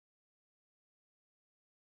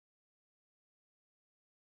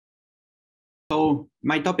So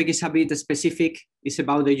my topic is a bit specific. It's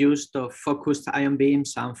about the use of focused ion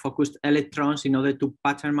beams and focused electrons in order to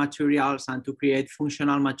pattern materials and to create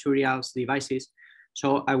functional materials devices.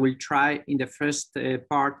 So I will try in the first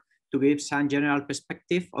part to give some general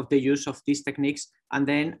perspective of the use of these techniques. And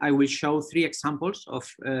then I will show 3 examples of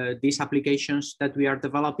these applications that we are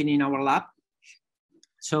developing in our lab.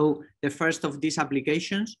 So the first of these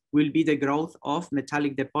applications will be the growth of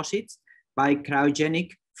metallic deposits by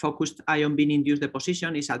cryogenic focused ion beam induced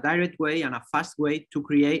deposition. Is a direct way and a fast way to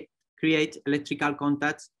create electrical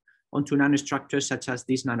contacts onto nanostructures such as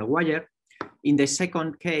this nanowire. In the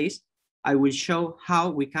second case, I will show how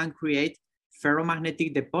we can create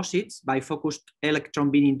ferromagnetic deposits by focused electron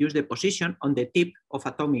beam induced deposition on the tip of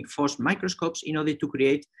atomic force microscopes in order to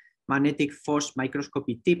create magnetic force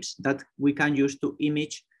microscopy tips that we can use to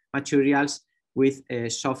image materials with a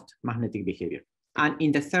soft magnetic behavior. And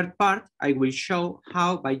in the third part, I will show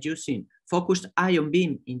how by using focused ion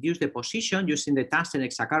beam induced deposition using the tungsten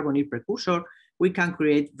hexacarbonate precursor, we can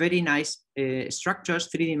create very nice structures,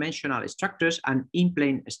 3-dimensional structures and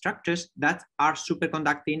in-plane structures that are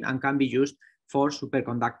superconducting and can be used for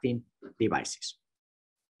superconducting devices.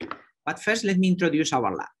 But first, let me introduce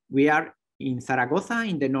our lab. We are in Zaragoza,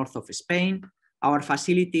 in the north of Spain. Our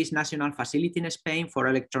facility is national facility in Spain for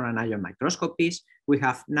electron and ion microscopies. We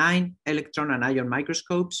have 9 electron and ion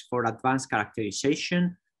microscopes for advanced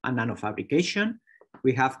characterization and nanofabrication.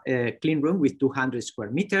 We have a clean room with 200 square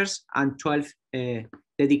meters and 12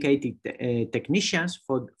 dedicated technicians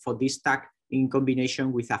for this task in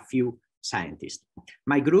combination with a few scientists.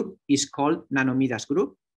 My group is called Nanomidas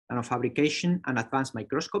Group, Nanofabrication and Advanced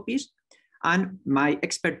Microscopies, and my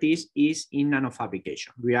expertise is in nanofabrication.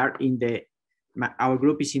 We are in our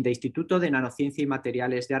group is in the Instituto de Nanociencia y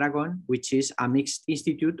Materiales de Aragón, which is a mixed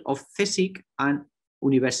institute of CSIC and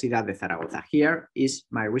Universidad de Zaragoza. Here is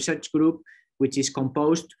my research group, which is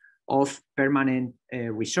composed of permanent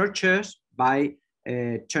researchers, by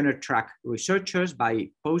tenure track researchers, by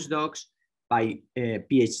postdocs, by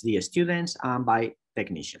PhD students, and by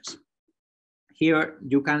technicians. Here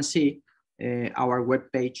you can see our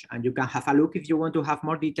webpage, and you can have a look if you want to have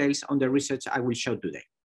more details on the research I will show today.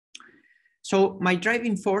 So my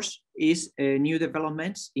driving force is new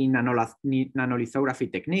developments in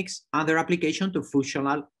nanolithography techniques and their application to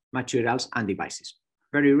functional materials and devices.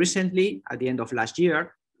 Very recently, at the end of last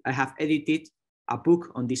year, I have edited a book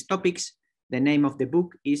on these topics. The name of the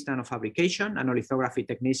book is Nanofabrication, Nanolithography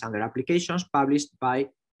Techniques and Their Applications, published by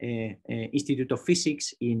Institute of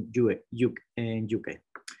Physics in UK.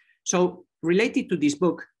 So related to this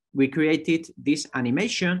book, we created this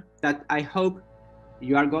animation that I hope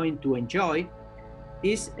you are going to enjoy.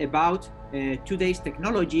 Is about today's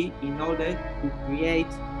technology in order to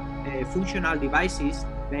create functional devices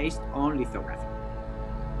based on lithography.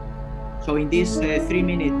 So in this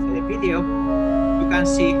 3-minute video, you can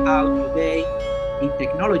see how today in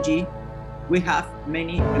technology, we have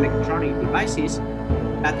many electronic devices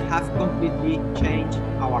that have completely changed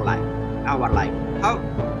our life. How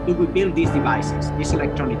do we build these devices, these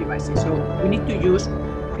electronic devices? So we need to use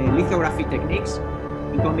lithography techniques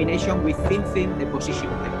in combination with thin-film deposition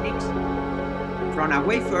techniques. From a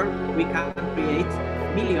wafer, we can create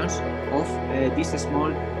millions of these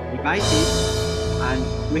small devices, and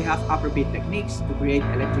we have appropriate techniques to create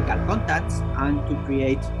electrical contacts and to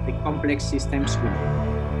create the complex systems we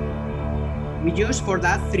need. We use for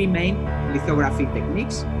that 3 main lithography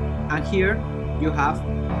techniques, and here you have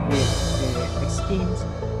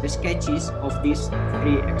the sketches of these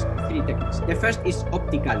three techniques. The first is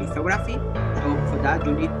optical lithography. So for that,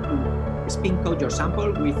 you need to spin coat your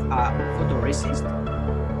sample with a photoresist,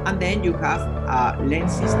 and then you have a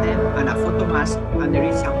lens system and a photomask, and there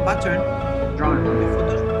is a pattern drawn on the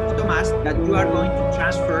photomask that you are going to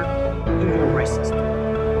transfer to your resist.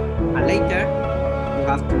 And later, you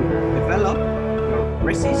have to develop your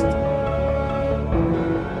resist,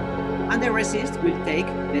 and the resist will take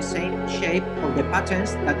the same shape of the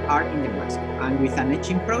patterns that are in the mask. And with an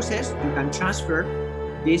etching process, you can transfer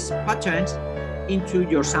these patterns into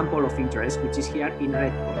your sample of interest, which is here in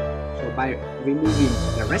red color. So by removing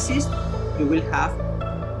the resist, you will have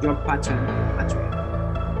your pattern material.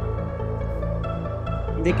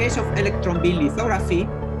 In the case of electron beam lithography,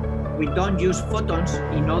 we don't use photons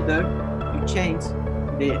in order to change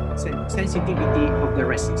the sensitivity of the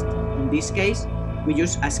resist. In this case, we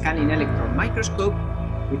use a scanning electron microscope,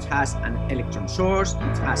 which has an electron source,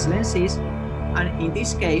 which has lenses, and in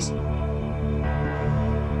this case,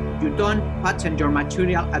 you don't pattern your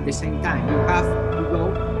material at the same time. You have to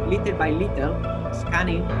go little by little,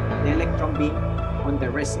 scanning the electron beam on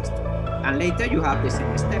the resist. And later you have the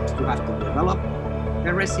same steps. You have to develop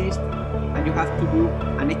the resist, and you have to do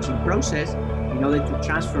an etching process in order to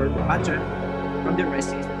transfer the pattern from the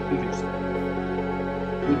resist to your cell.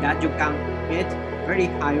 With that, you can get very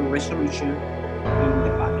high resolution in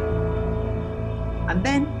the pattern. And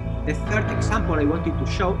then the third example I wanted to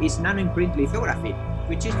show is nano-imprint lithography,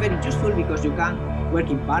 which is very useful because you can work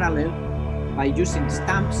in parallel by using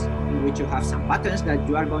stamps in which you have some patterns that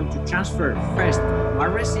you are going to transfer first to a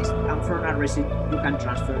resist, and from a resist you can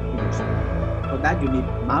transfer to your cell. For that, you need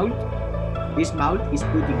mold. This mold is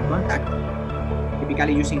put in contact,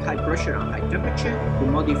 typically using high pressure and high temperature to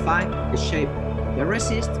modify the shape of the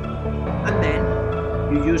resist, and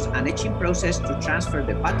then you use an etching process to transfer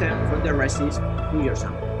the pattern from the resist to your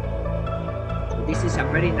sample. So this is a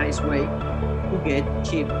very nice way to get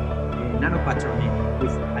cheap nanopatterning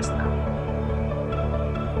with a stamp.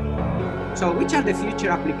 So which are the future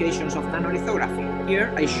applications of nanolithography?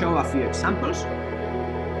 Here I show a few examples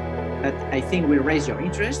that I think will raise your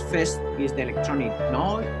interest. First is the electronic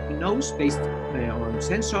nose based on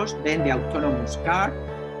sensors, then the autonomous car.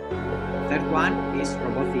 Third one is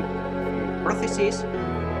robotic processes,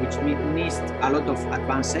 which needs a lot of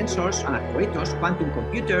advanced sensors and actuators, quantum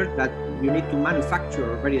computers that you need to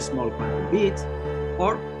manufacture very small quantum bits,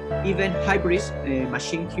 or even hybrid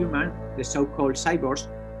machine-human, the so-called cyborgs,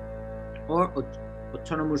 or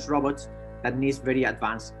autonomous robots that needs very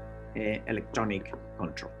advanced electronic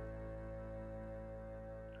control.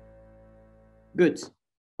 Good.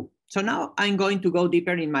 So now I'm going to go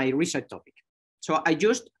deeper in my research topic. So I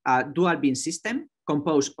used a dual beam system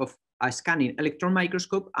composed of a scanning electron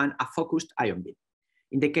microscope and a focused ion beam.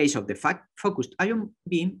 In the case of the focused ion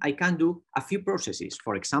beam, I can do a few processes.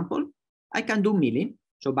 For example, I can do milling.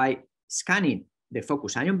 So by scanning the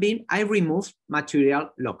focused ion beam, I remove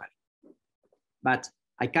material locally. But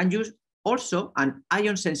I can use also an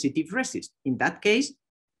ion-sensitive resist. In that case,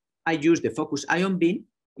 I use the focused ion beam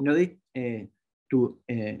in order to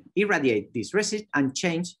irradiate this resist and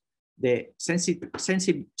change the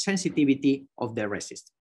sensitivity of the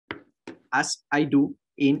resist, as I do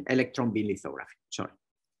in electron beam lithography. Sorry.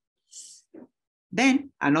 Then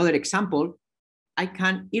another example, I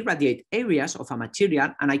can irradiate areas of a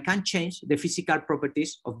material and I can change the physical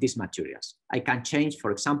properties of these materials. I can change,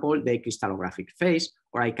 for example, the crystallographic phase,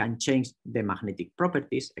 or I can change the magnetic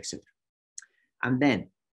properties, etc. And then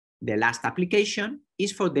the last application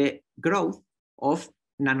is for the growth of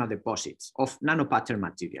nanodeposits, of nanopattern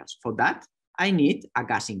materials. For that, I need a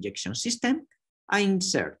gas injection system. I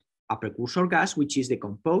insert a precursor gas, which is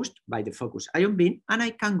decomposed by the focused ion beam, and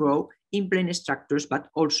I can grow in plane structures, but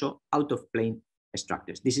also out of plane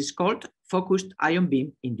structures. This is called focused ion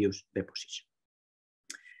beam induced deposition.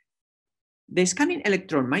 The scanning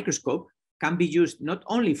electron microscope can be used not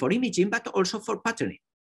only for imaging, but also for patterning.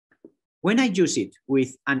 When I use it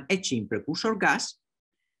with an etching precursor gas,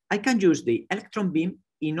 I can use the electron beam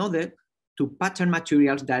in order to pattern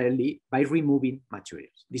materials directly by removing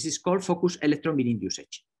materials. This is called focused electron beam induced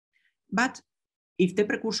etching. But if the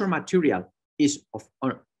precursor material is of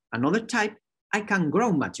another type, I can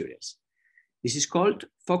grow materials. This is called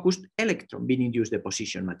focused electron beam induced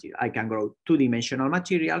deposition material. I can grow two-dimensional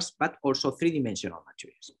materials, but also three-dimensional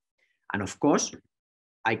materials. And of course,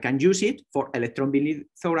 I can use it for electron beam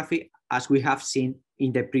lithography, as we have seen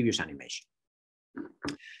in the previous animation.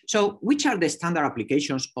 So which are the standard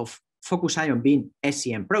applications of focused ion beam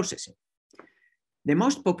SEM processing? The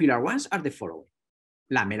most popular ones are the following.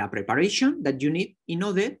 Lamella preparation that you need in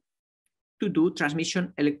order to do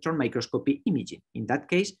transmission electron microscopy imaging. In that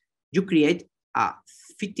case, you create a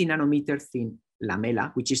 50 nanometer thin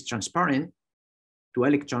lamella, which is transparent to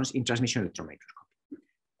electrons in transmission electron microscopy.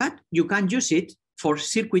 But you can use it for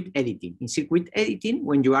circuit editing. In circuit editing,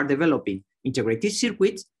 when you are developing integrated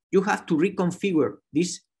circuits, you have to reconfigure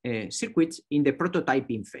these circuits in the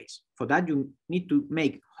prototyping phase. For that, you need to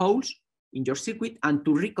make holes in your circuit and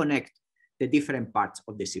to reconnect the different parts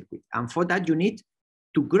of the circuit. And for that, you need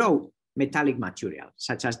to grow metallic material,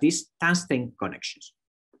 such as these tungsten connections.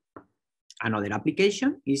 Another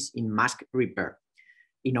application is in mask repair.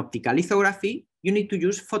 In optical lithography, you need to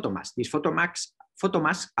use photomasks. These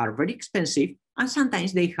photomasks are very expensive, and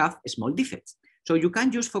sometimes they have small defects. So you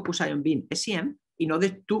can use focused ion beam SEM in order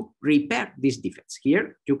to repair these defects.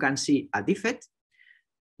 Here, you can see a defect.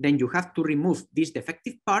 Then you have to remove this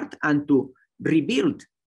defective part and to rebuild,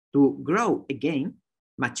 to grow again,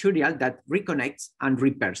 material that reconnects and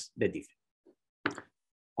repairs the defect.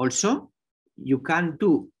 Also, you can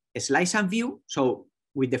do a slice and view. So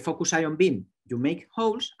with the focused ion beam, you make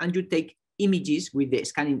holes and you take images with the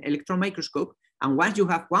scanning electron microscope. And once you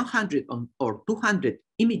have 100 or 200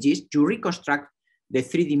 images, you reconstruct the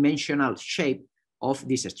three-dimensional shape of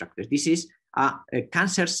these structures. This is a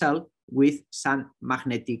cancer cell with some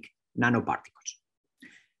magnetic nanoparticles.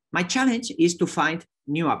 My challenge is to find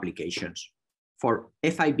new applications for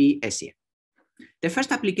FIB SEM. The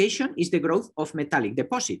first application is the growth of metallic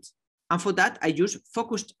deposits. And for that, I use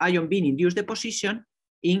focused ion beam induced deposition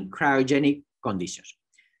in cryogenic conditions.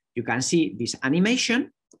 You can see this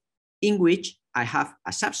animation in which I have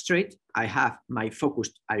a substrate, I have my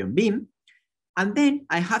focused ion beam, and then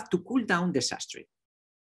I have to cool down the substrate.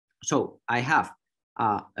 So I have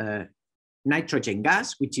a nitrogen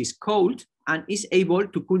gas, which is cold and is able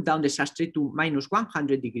to cool down the substrate to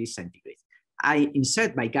 -100 degrees centigrade. I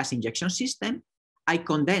insert my gas injection system, I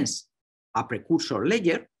condense a precursor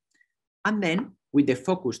layer, and then with the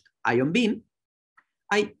focused ion beam,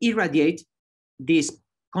 I irradiate this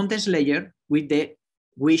condensed layer with the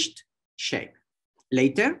wished shape.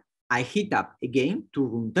 Later, I heat up again to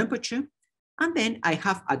room temperature, and then I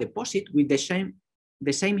have a deposit with the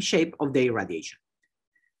same shape of the irradiation.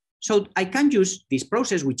 So I can use this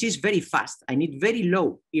process, which is very fast. I need very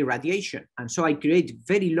low irradiation, and so I create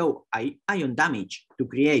very low ion damage to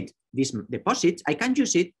create these deposits. I can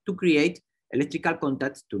use it to create electrical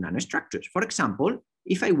contacts to nanostructures. For example,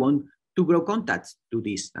 if I want to grow contacts to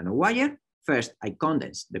this nanowire, first I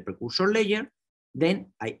condense the precursor layer,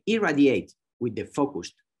 then I irradiate with the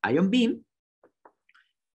focused ion beam,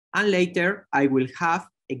 and later I will have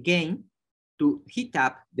again to heat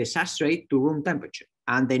up the substrate to room temperature,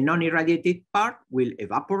 and the non-irradiated part will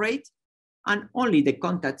evaporate, and only the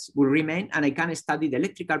contacts will remain, and I can study the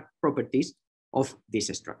electrical properties of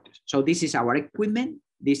these structures. So this is our equipment.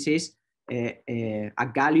 This is a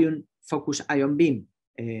gallium focused ion beam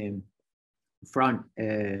from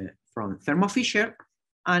Thermo Fisher,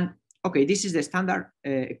 and okay, this is the standard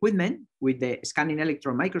equipment with the scanning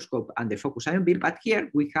electron microscope and the focused ion beam, but here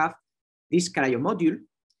we have this cryo module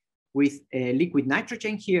with liquid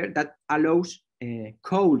nitrogen here that allows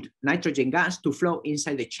cold nitrogen gas to flow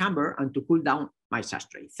inside the chamber and to cool down my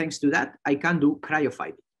substrate. Thanks to that, I can do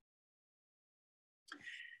cryo-5 bit.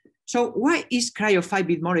 So why is cryo-5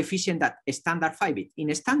 bit more efficient than a standard 5 bit? In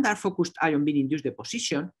a standard focused ion beam induced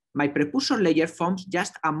deposition, my precursor layer forms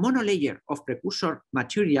just a monolayer of precursor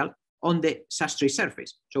material on the substrate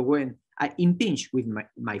surface. So when I impinge with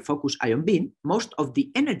my focused ion beam, most of the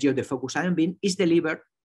energy of the focused ion beam is delivered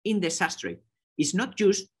in the substrate. It's not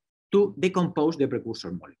used to decompose the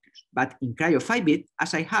precursor molecules. But in cryo-5 bit,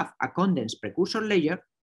 as I have a condensed precursor layer,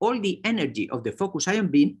 all the energy of the focused ion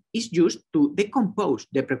beam is used to decompose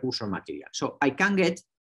the precursor material. So I can get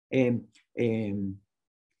an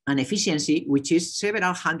efficiency which is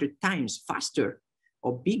several hundred times faster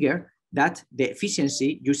or bigger than the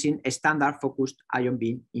efficiency using a standard focused ion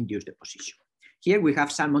beam induced deposition. Here we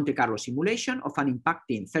have some Monte Carlo simulation of an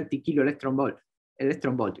impacting 30 kilo electron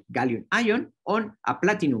volt gallium ion on a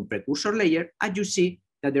platinum precursor layer, and you see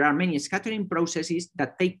that there are many scattering processes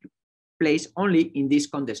that take place only in this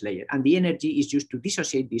condensed layer, and the energy is used to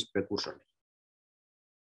dissociate this precursor layer.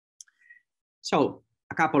 So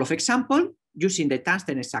a couple of examples, using the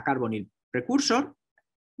tungsten hexacarbonyl precursor,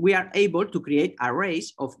 we are able to create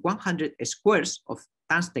arrays of 100 squares of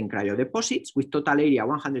tungsten cryodeposits with total area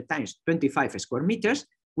 100 times 25 square meters,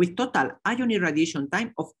 with total ion irradiation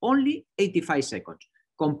time of only 85 seconds,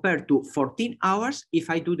 compared to 14 hours if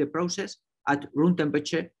I do the process at room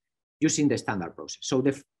temperature using the standard process. So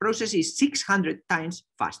the process is 600 times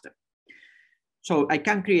faster. So I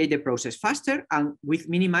can create the process faster and with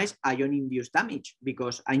minimized ion-induced damage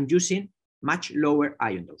because I'm using much lower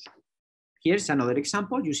ion dose. Here's another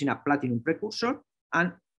example using a platinum precursor,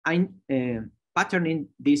 and I'm patterning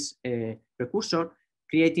this precursor,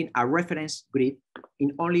 creating a reference grid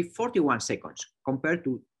in only 41 seconds compared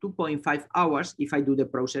to 2.5 hours if I do the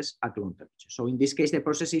process at room temperature. So in this case, the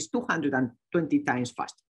process is 220 times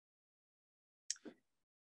faster.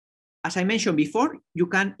 As I mentioned before, you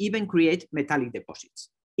can even create metallic deposits.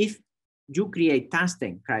 If you create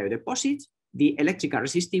tungsten cryodeposits, the electrical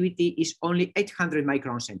resistivity is only 800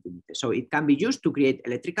 micron centimeters. So it can be used to create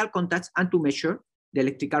electrical contacts and to measure the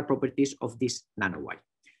electrical properties of this nanowire.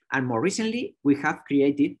 And more recently, we have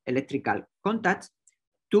created electrical contacts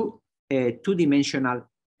to two-dimensional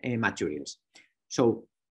materials. So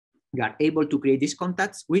you are able to create these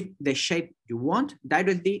contacts with the shape you want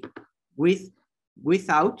directly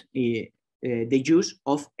without the use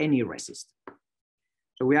of any resist.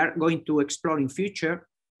 So we are going to explore in future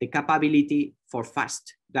the capability for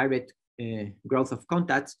fast direct growth of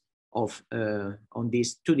contacts on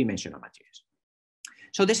these two-dimensional materials.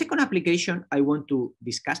 So the second application I want to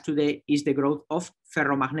discuss today is the growth of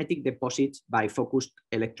ferromagnetic deposits by focused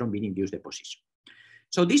electron beam induced deposition.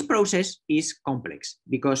 So this process is complex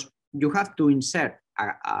because you have to insert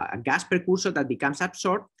a gas precursor that becomes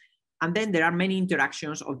absorbed, And then there are many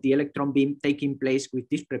interactions of the electron beam taking place with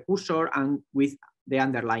this precursor and with the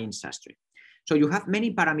underlying substrate. So you have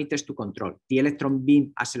many parameters to control: the electron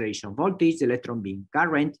beam acceleration voltage, the electron beam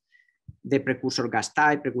current, the precursor gas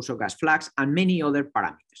type, precursor gas flux, and many other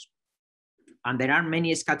parameters. And there are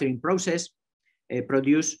many scattering processes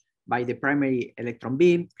produced by the primary electron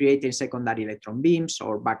beam, creating secondary electron beams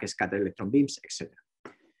or backscatter electron beams, etc.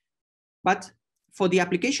 But for the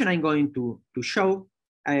application I'm going to show,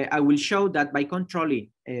 I will show that by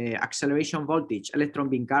controlling acceleration voltage, electron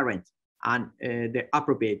beam current, and the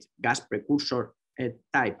appropriate gas precursor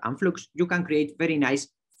type and flux, you can create very nice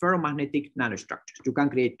ferromagnetic nanostructures. You can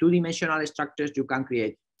create two-dimensional structures, you can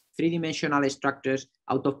create three-dimensional structures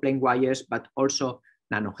out of plane wires, but also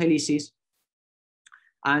nanohelices.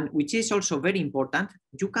 And which is also very important,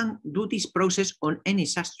 you can do this process on any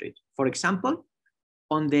substrate. For example,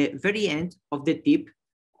 on the very end of the tip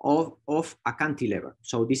of a cantilever.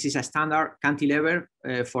 So this is a standard cantilever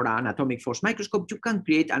for an atomic force microscope. You can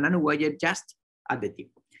create a nanowire just at the tip.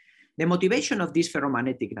 The motivation of these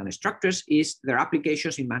ferromagnetic nanostructures is their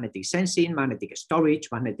applications in magnetic sensing, magnetic storage,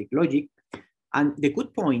 magnetic logic. And the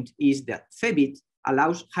good point is that FEBIT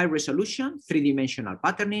allows high resolution, three-dimensional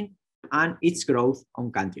patterning, and its growth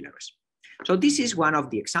on cantilevers. So this is one of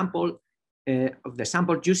the examples of the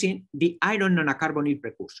sample using the iron nanocarbonyl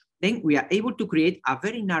precursor. Then we are able to create a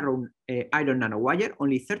very narrow iron nanowire,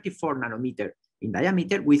 only 34 nanometers in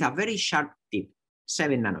diameter, with a very sharp tip,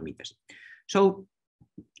 7 nanometers. So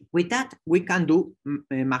with that, we can do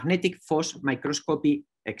magnetic force microscopy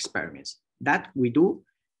experiments that we do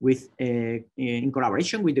with, in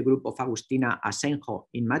collaboration with the group of Agustina Asenjo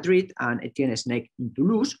in Madrid and Etienne Snake in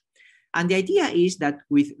Toulouse. And the idea is that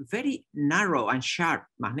with very narrow and sharp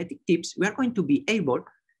magnetic tips, we are going to be able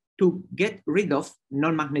to get rid of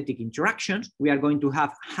non-magnetic interactions. We are going to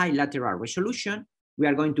have high lateral resolution. We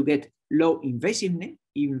are going to get low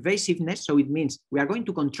invasiveness. So it means we are going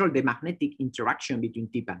to control the magnetic interaction between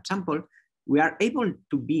tip and sample. We are able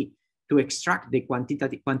to extract the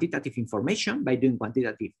quantitative information by doing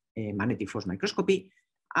quantitative magnetic force microscopy.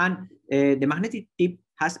 And the magnetic tip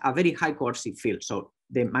has a very high coercive field. So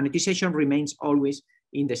the magnetization remains always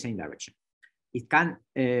in the same direction. It can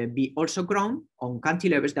be also grown on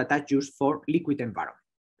cantilevers that are used for liquid environment.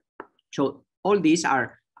 So all these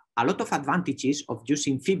are a lot of advantages of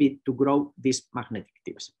using FEBIT to grow these magnetic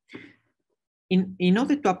tips. In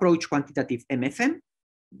order to approach quantitative MFM,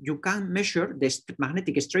 you can measure the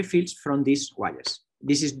magnetic stray fields from these wires.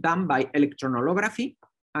 This is done by electronography,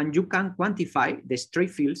 and you can quantify the stray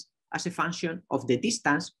fields as a function of the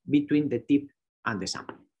distance between the tip and the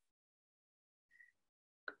sample.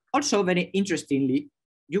 Also, very interestingly,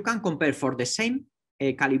 you can compare for the same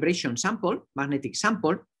calibration sample, magnetic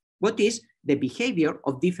sample, what is the behavior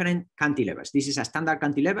of different cantilevers. This is a standard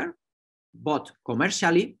cantilever, bought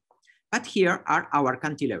commercially, but here are our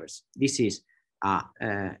cantilevers. This is a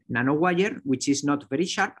nanowire, which is not very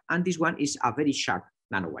sharp, and this one is a very sharp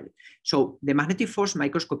nanowire. So the magnetic force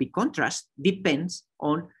microscopy contrast depends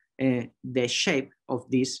on the shape of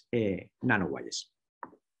these nanowires.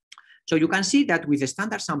 So you can see that with the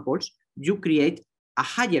standard samples, you create a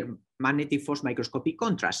higher magnetic force microscopy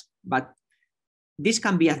contrast, but this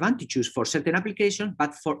can be advantageous for certain applications,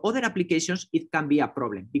 but for other applications, it can be a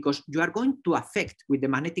problem because you are going to affect with the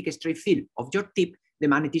magnetic stray field of your tip, the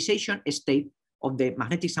magnetization state of the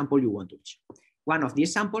magnetic sample you want to reach. One of the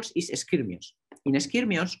examples is skyrmions. In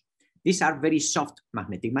skyrmions, these are very soft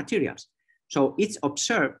magnetic materials. So it's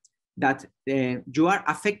observed that you are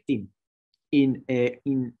affecting in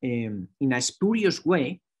a spurious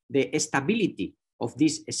way the stability of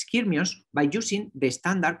these skyrmions by using the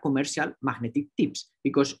standard commercial magnetic tips,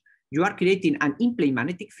 because you are creating an in-plane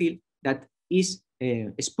magnetic field that is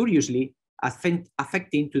spuriously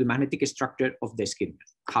affecting to the magnetic structure of the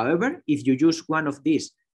skyrmions. However, if you use one of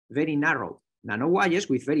these very narrow nanowires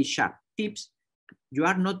with very sharp tips, you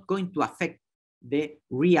are not going to affect the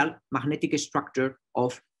real magnetic structure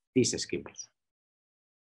of these skyrmions.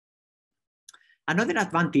 Another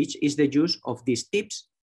advantage is the use of these tips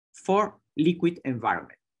for liquid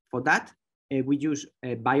environment. For that, we use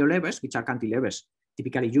biolevers, which are cantilevers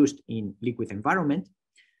typically used in liquid environment.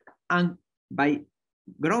 And by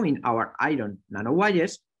growing our iron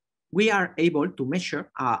nanowires, we are able to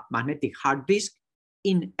measure a magnetic hard disk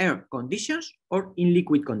in air conditions or in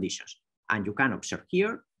liquid conditions. And you can observe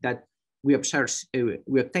here that we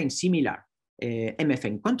obtain similar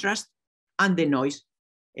MFM contrast, and the noise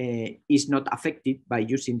is not affected by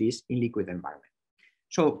using this in liquid environment.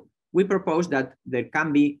 So we propose that there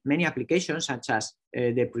can be many applications, such as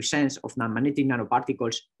the presence of non-magnetic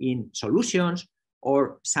nanoparticles in solutions,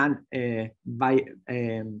 or some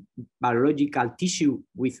biological tissue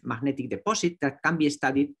with magnetic deposit that can be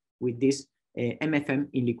studied with this MFM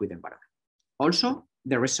in liquid environment. Also,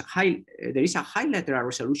 there is a high lateral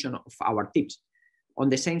resolution of our tips. On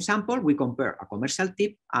the same sample, we compare a commercial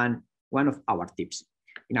tip and one of our tips.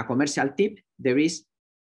 In a commercial tip, there is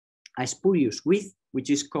a spurious width, which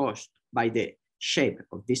is caused by the shape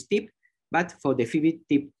of this tip. But for the FIBIT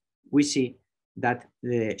tip, we see that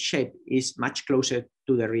the shape is much closer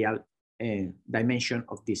to the real dimension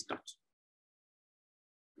of these dots.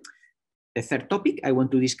 The third topic I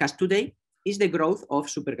want to discuss today is the growth of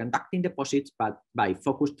superconducting deposits by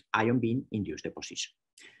focused ion beam induced deposition.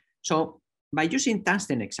 So by using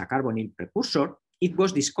tungsten hexacarbonyl precursor, it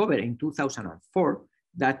was discovered in 2004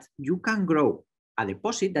 that you can grow a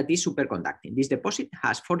deposit that is superconducting. This deposit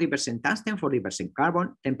has 40% tungsten, 40%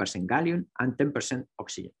 carbon, 10% gallium, and 10%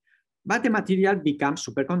 oxygen. But the material becomes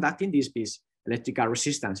superconducting. This is electrical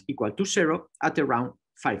resistance equal to 0 at around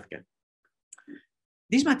 5 Kelvin.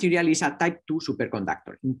 This material is a type 2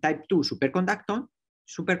 superconductor. In type 2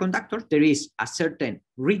 superconductors, there is a certain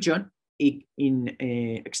region in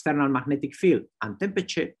external magnetic field and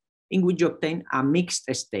temperature in which you obtain a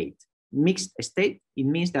mixed state. Mixed state, it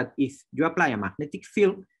means that if you apply a magnetic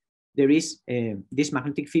field, there is this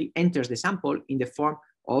magnetic field enters the sample in the form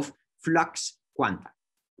of flux quanta.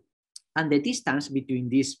 And the distance between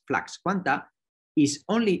these flux quanta is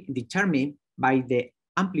only determined by the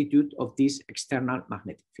amplitude of this external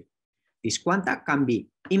magnetic field. This quanta can be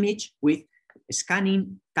imaged with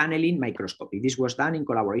scanning tunneling microscopy. This was done in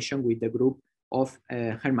collaboration with the group of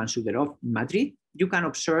Hermann Suderov in Madrid. You can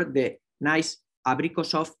observe the nice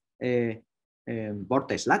Abrikosov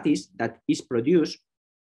vortex lattice that is produced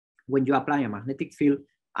when you apply a magnetic field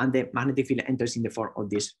and the magnetic field enters in the form of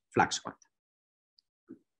this flux quanta.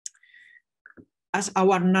 As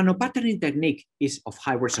our nanopatterning technique is of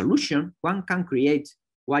high resolution, one can create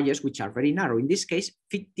wires which are very narrow. In this case,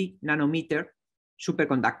 50 nanometer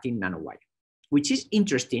superconducting nanowire. Which is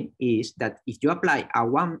interesting is that if you apply a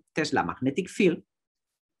 1 Tesla magnetic field,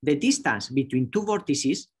 the distance between two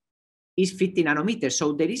vortices is 50 nanometers.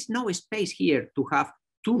 So there is no space here to have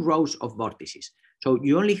two rows of vortices. So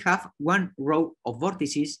you only have one row of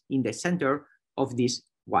vortices in the center of this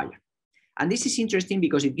wire. And this is interesting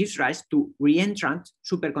because it gives rise to reentrant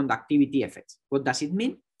superconductivity effects. What does it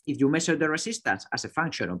mean? If you measure the resistance as a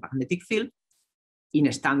function of magnetic field, in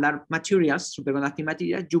standard materials, superconducting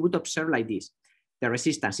materials, you would observe like this. The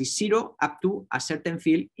resistance is 0 up to a certain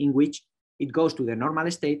field in which it goes to the normal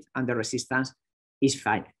state and the resistance is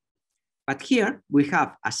finite. But here we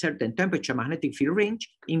have a certain temperature magnetic field range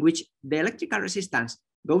in which the electrical resistance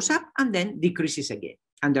goes up and then decreases again.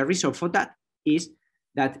 And the result for that is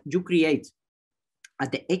that you create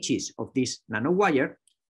at the edges of this nanowire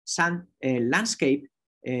some landscape,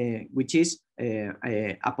 which is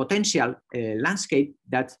a potential landscape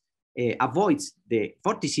that avoids the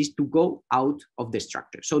vortices to go out of the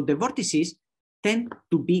structure. So the vortices tend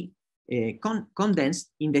to be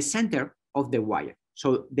condensed in the center of the wire.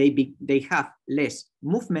 So they have less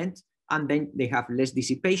movement and then they have less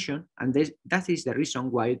dissipation. And that is the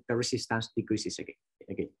reason why the resistance decreases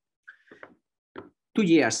again. 2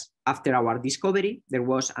 years after our discovery, there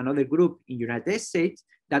was another group in the United States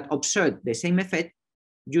that observed the same effect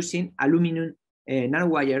using aluminum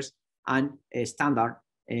nanowires and standard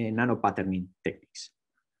nanopatterning techniques.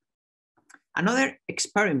 Another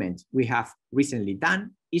experiment we have recently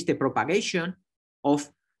done is the propagation of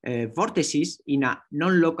vortices in a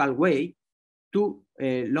non-local way to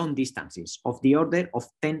long distances of the order of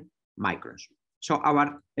 10 microns. So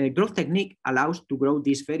our growth technique allows to grow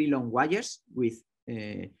these very long wires with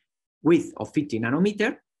width of 50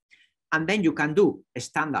 nanometer, and then you can do a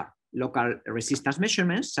standard local resistance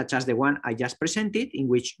measurements, such as the one I just presented, in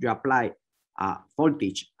which you apply a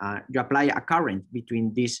voltage, you apply a current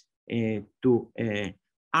between these two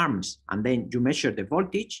arms, and then you measure the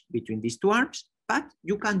voltage between these two arms. But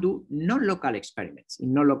you can do non-local experiments.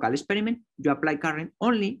 In non-local experiment, you apply current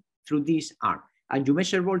only through this arm, and you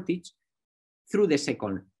measure voltage through the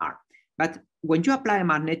second arm. But when you apply a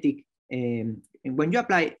magnetic, when you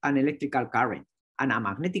apply an electrical current and a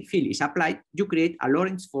magnetic field is applied, you create a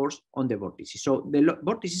Lorentz force on the vortices. So the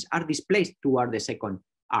vortices are displaced toward the second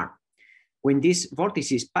arm. When these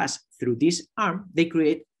vortices pass through this arm, they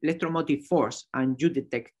create electromotive force and you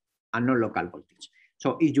detect a non-local voltage.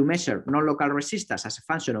 So if you measure non-local resistance as a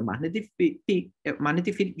function of magnetic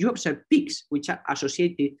field, you observe peaks which are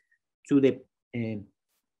associated to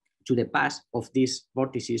the pass of these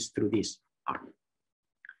vortices through this arm.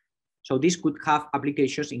 So this could have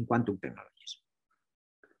applications in quantum technologies.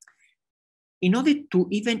 In order to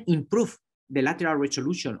even improve the lateral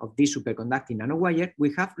resolution of this superconducting nanowire,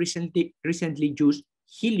 we have recently used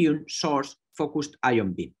helium source focused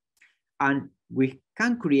ion beam. And we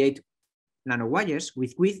can create nanowires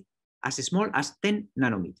with width as small as 10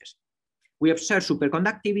 nanometers. We observe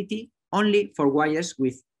superconductivity only for wires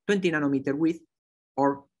with 20 nanometer width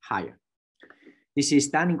or higher. This is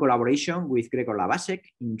done in collaboration with Gregor Labasek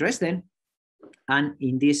in Dresden. And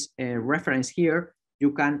in this reference here,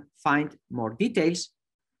 you can find more details.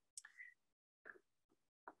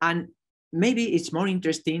 And maybe it's more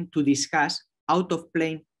interesting to discuss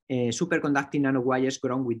out-of-plane superconducting nanowires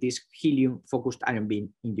grown with this helium-focused ion beam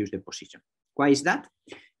induced deposition. Why is that?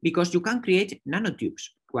 Because you can create nanotubes.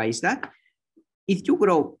 Why is that? If you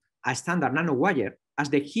grow a standard nanowire, as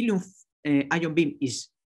the helium ion beam is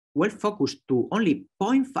well focused to only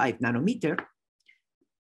 0.5 nanometer,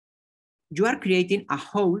 you are creating a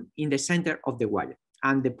hole in the center of the wire,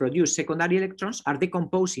 and the produced secondary electrons are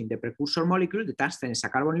decomposing the precursor molecule, the tungsten is a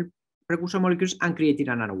carbon precursor molecules, and creating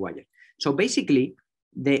a nanowire. So basically,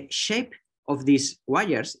 the shape of these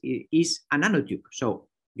wires is a nanotube. So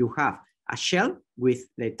you have a shell with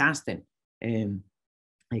the tungsten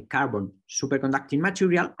a carbon superconducting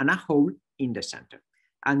material and a hole in the center.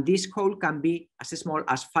 And this hole can be as small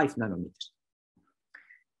as 5 nanometers.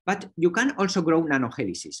 But you can also grow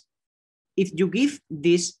nanohelices. If you give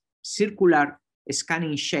this circular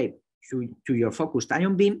scanning shape to your focused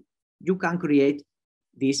ion beam, you can create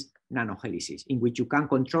these nanohelices in which you can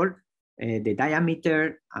control the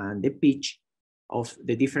diameter and the pitch of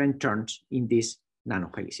the different turns in these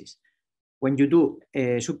nanohelices. When you do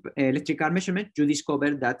electrical measurement, you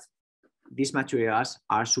discover that these materials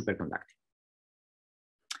are superconducting.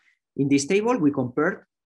 In this table, we compare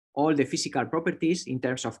all the physical properties in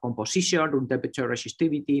terms of composition, room temperature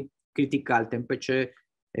resistivity, critical temperature,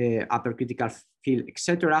 upper critical field,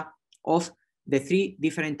 etc., of the 3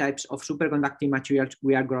 different types of superconducting materials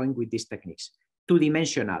we are growing with these techniques.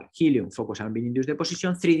 2-dimensional helium focused ion beam induced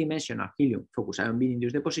deposition, 3-dimensional helium focused ion beam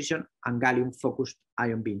induced deposition, and gallium focused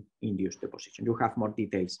ion beam induced deposition. You have more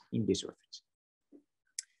details in this reference.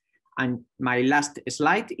 And my last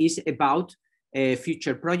slide is about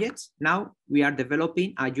future projects. Now we are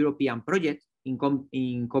developing a European project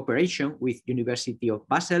in cooperation with University of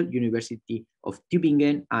Basel, University of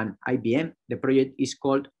Tübingen, and IBM. The project is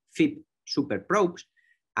called FIP Super Probes.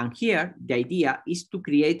 And here the idea is to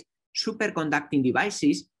create superconducting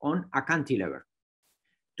devices on a cantilever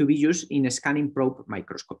to be used in a scanning probe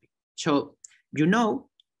microscopy. So you know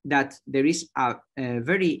that there is a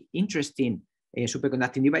very interesting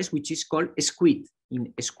superconducting device which is called a squid.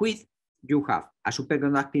 In a squid, you have a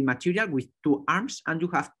superconducting material with 2 arms and you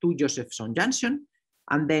have 2 Josephson junctions,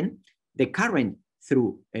 and then the current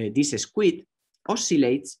through this squid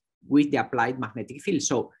oscillates with the applied magnetic field.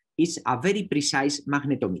 So it's a very precise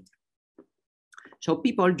magnetometer. So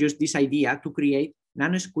people use this idea to create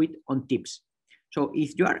nanosquid on tips. So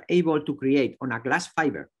if you are able to create on a glass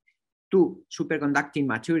fiber 2 superconducting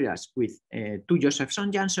materials with 2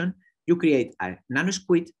 Josephson junctions, you create a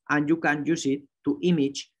nanosquid and you can use it to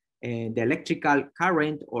image the electrical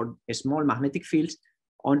current or small magnetic fields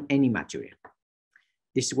on any material.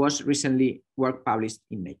 This was recently work published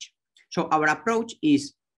in Nature. So our approach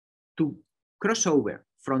is to cross over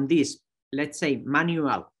from this, let's say,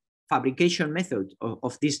 manual fabrication method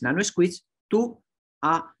of these nanosquids to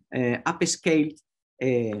a upscaled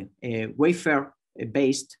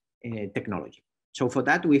wafer-based technology. So for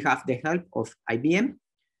that, we have the help of IBM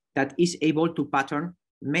that is able to pattern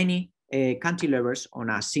many cantilevers on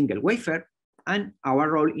a single wafer. And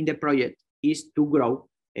our role in the project is to grow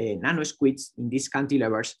nanosquids in these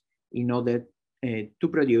cantilevers in order to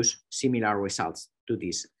produce similar results to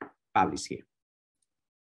this published here.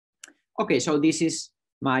 Okay, so this is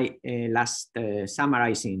my last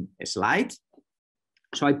summarizing slide.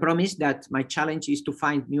 So I promise that my challenge is to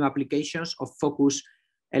find new applications of focused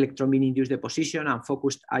electron beam induced deposition and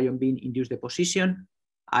focused ion beam induced deposition.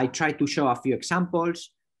 I try to show a few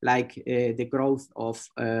examples, like the growth of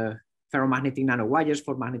ferromagnetic nanowires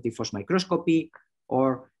for magnetic force microscopy,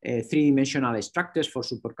 or 3-dimensional structures for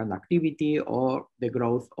superconductivity, or the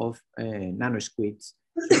growth of nanosquids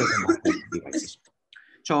superconducting devices.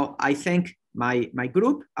 So I thank my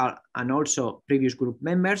group and also previous group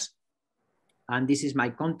members. And this is my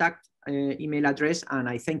contact email address. And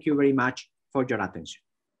I thank you very much for your attention.